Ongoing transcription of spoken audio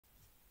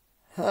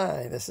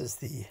Hi, this is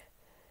the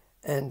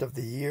end of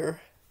the year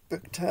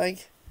book tag.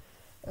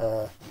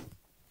 I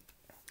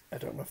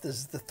don't know if this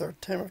is the third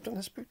time I've done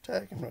this book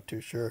tag, I'm not too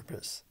sure, but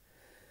it's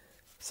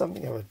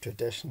something of a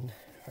tradition,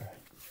 or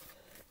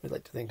we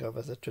like to think of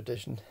as a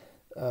tradition.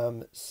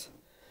 It's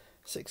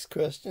 6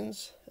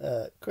 questions.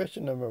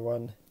 Question number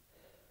 1: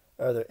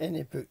 are there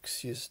any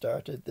books you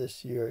started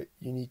this year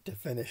you need to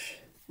finish?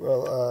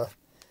 Well,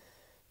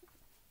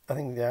 I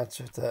think the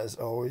answer to that is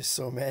always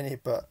so many,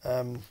 but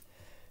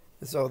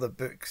it's all the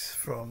books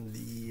from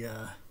the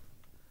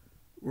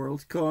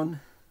WorldCon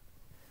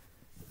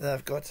that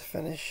I've got to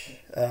finish.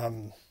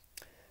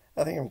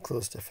 I think I'm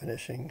close to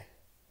finishing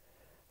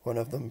one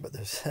of them, but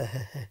there's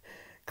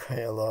quite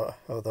a lot,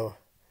 although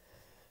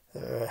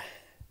there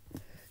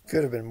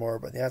could have been more,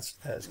 but the answer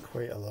to that is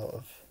quite a lot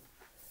of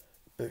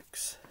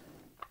books.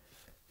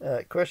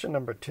 Question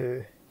number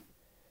 2: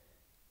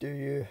 do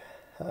you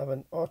have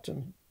an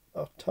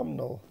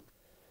autumnal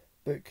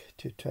book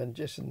to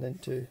transition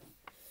into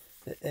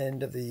the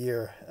end of the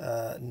year?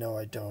 No,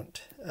 I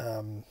don't.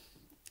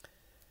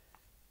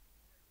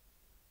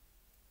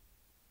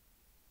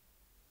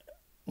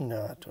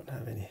 No, I don't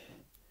have any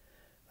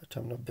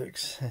autumnal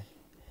books.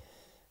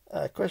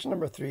 Question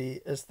number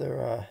 3: is there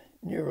a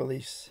new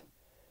release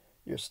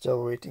you're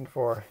still waiting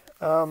for?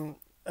 I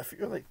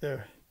feel like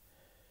there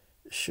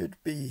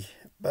should be,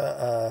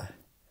 but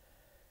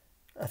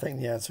I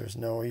think the answer is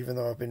no, even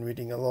though I've been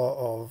reading a lot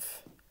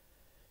of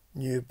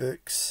new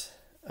books,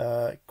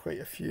 quite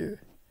a few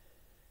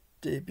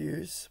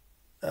debuts,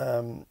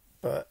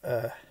 but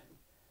I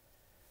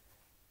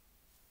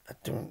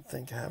don't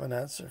think I have an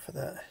answer for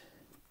that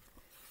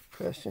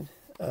question.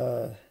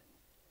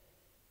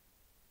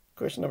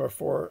 Question number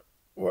 4: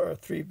 what are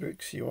 3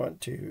 books you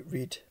want to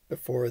read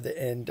before the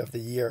end of the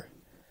year?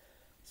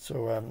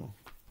 So I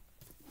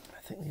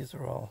think these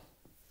are all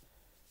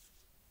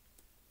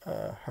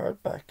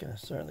hardback, and I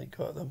certainly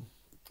got them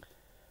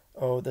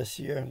all this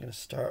year. I'm going to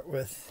start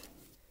with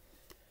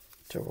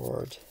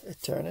Toward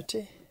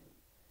Eternity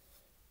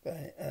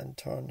by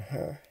Anton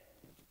Her.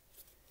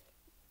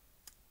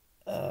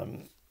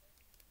 I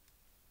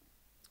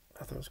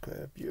thought it was quite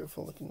a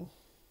beautiful looking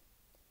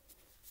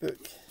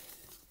book,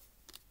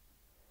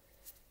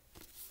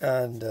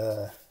 and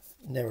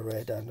never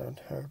read Anton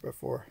Her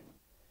before,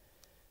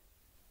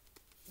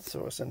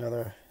 so it's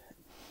another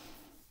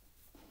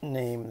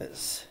name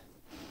that's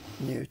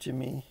new to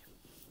me.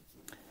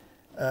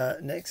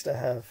 Next I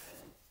have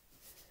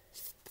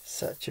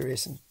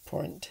Saturation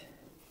Point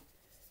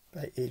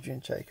by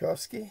Adrian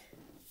Tchaikovsky.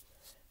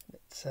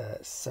 It's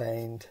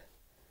signed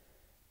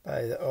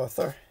by the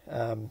author.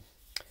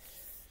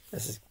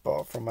 This is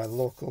bought from my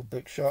local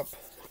bookshop,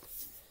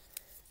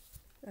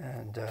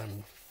 and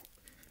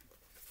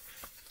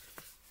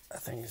I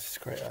think it's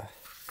quite a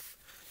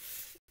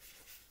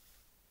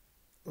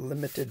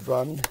limited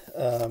run.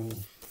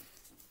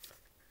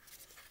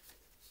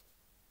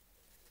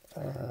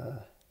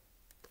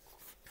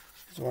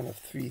 It's one of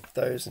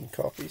 3,000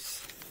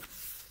 copies,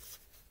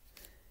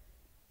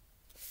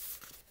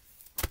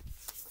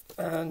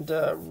 and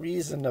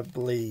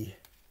reasonably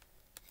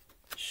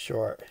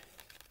short.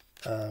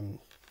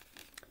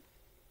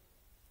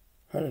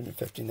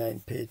 159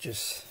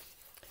 pages,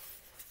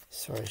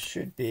 so I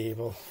should be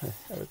able,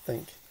 I would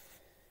think,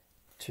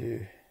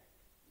 to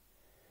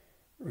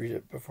read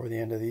it before the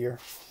end of the year.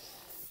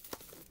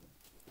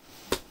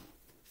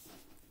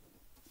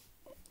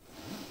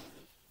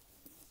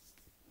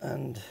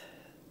 And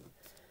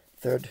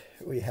third,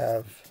 we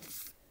have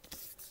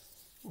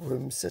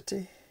Room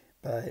City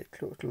by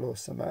Clotlo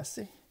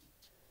Samasi.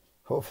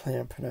 Hopefully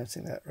I'm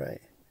pronouncing that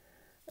right.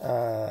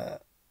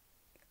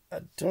 I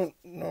don't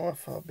know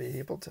if I'll be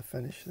able to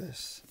finish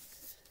this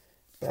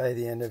by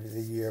the end of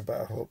the year,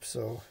 but I hope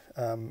so.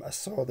 I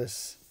saw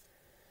this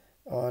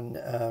on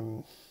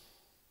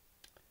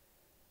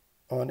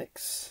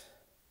Onyx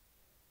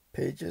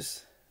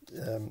Pages,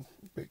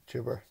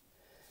 booktuber,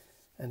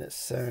 and it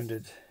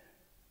sounded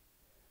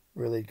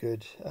really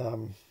good.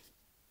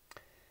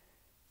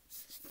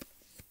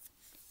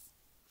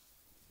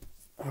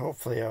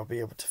 Hopefully I'll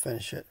be able to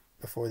finish it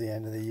before the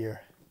end of the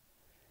year.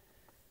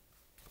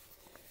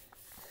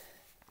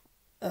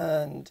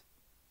 And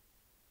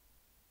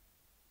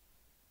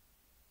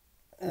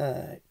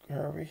where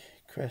are we?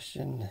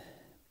 Question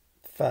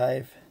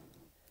 5: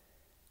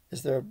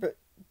 is there a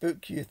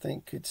book you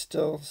think could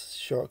still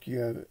shock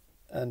you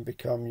and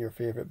become your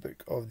favourite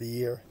book of the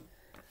year?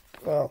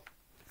 Well,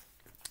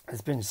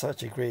 it's been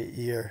such a great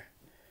year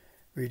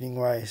reading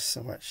wise.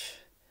 So much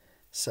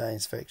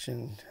science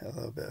fiction, a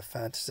little bit of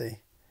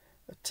fantasy,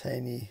 a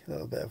tiny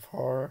little bit of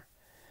horror.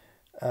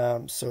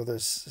 So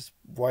there's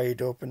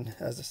wide open,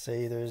 as I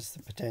say, there's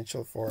the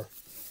potential for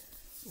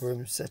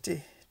Room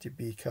City to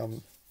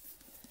become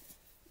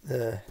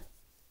the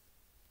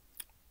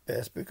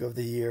best book of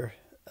the year.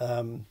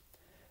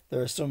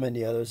 There are so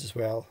many others as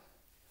well,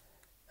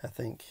 I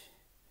think,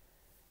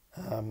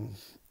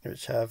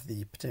 which have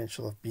the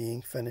potential of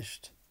being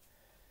finished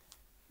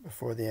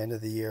before the end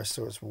of the year,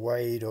 so it's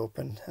wide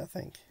open. I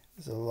think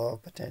there's a lot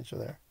of potential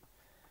there.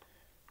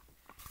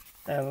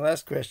 And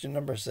last question,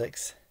 number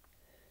 6.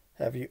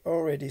 Have you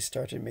already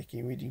started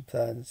making reading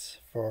plans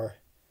for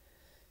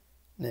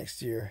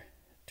next year,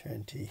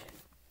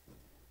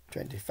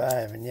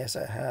 2025? And yes,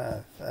 I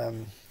have.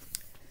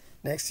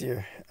 Next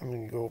year, I'm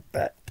going to go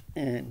back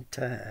in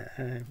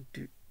time.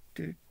 Do,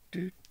 do,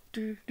 do,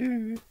 do,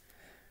 do.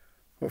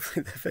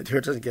 Hopefully the video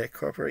doesn't get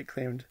copyright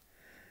claimed.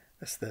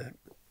 That's the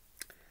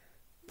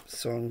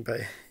song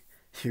by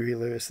Huey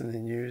Lewis and the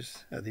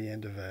News at the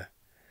end of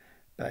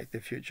Back to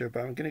the Future.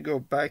 But I'm going to go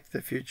Back to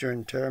the Future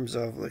in terms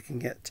of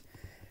looking at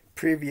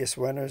previous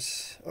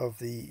winners of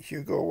the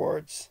Hugo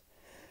Awards.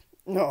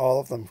 Not all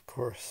of them, of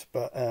course,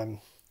 but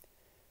I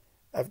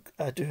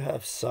do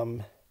have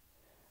some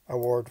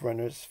award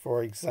winners.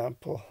 For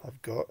example,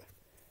 I've got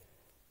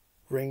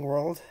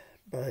Ringworld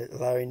by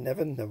Larry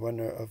Niven, the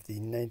winner of the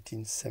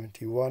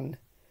 1971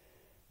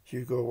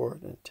 Hugo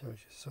Award. And it tells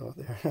you so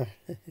there.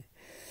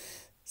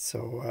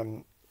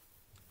 So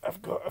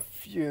I've got a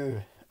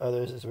few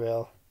others as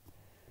well.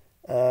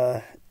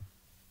 And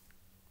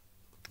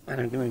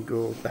I'm going to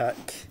go back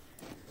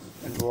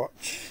and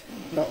watch,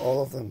 not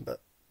all of them,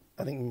 but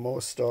I think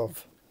most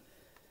of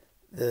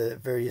the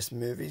various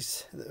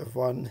movies that have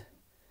won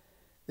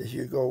the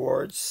Hugo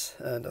Awards.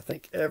 And I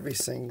think every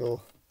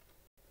single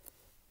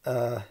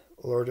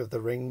Lord of the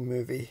Ring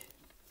movie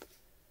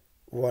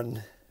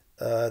won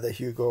the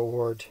Hugo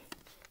Award,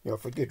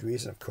 for good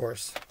reason, of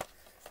course.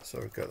 So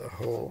we've got the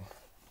whole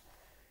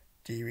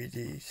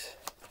DVDs,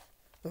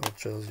 the whole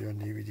trilogy on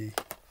DVD.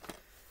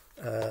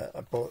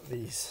 I bought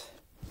these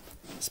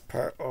as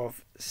part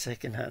of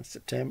Secondhand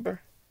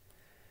September.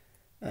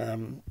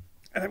 And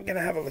I'm going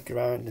to have a look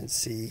around and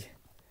see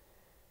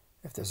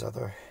if there's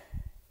other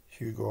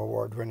Hugo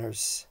Award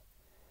winners.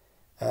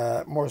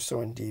 More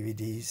so in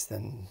DVDs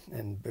than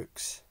in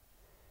books.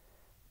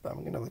 But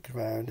I'm going to look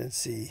around and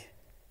see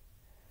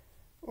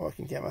what I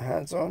can get my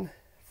hands on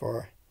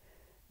for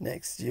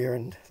next year,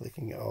 and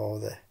looking at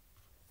all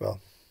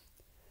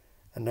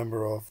a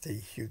number of the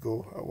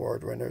Hugo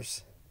Award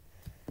winners.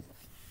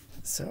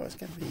 So it's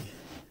going to be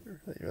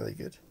really, really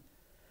good.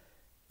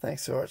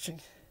 Thanks for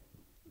watching.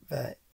 Bye.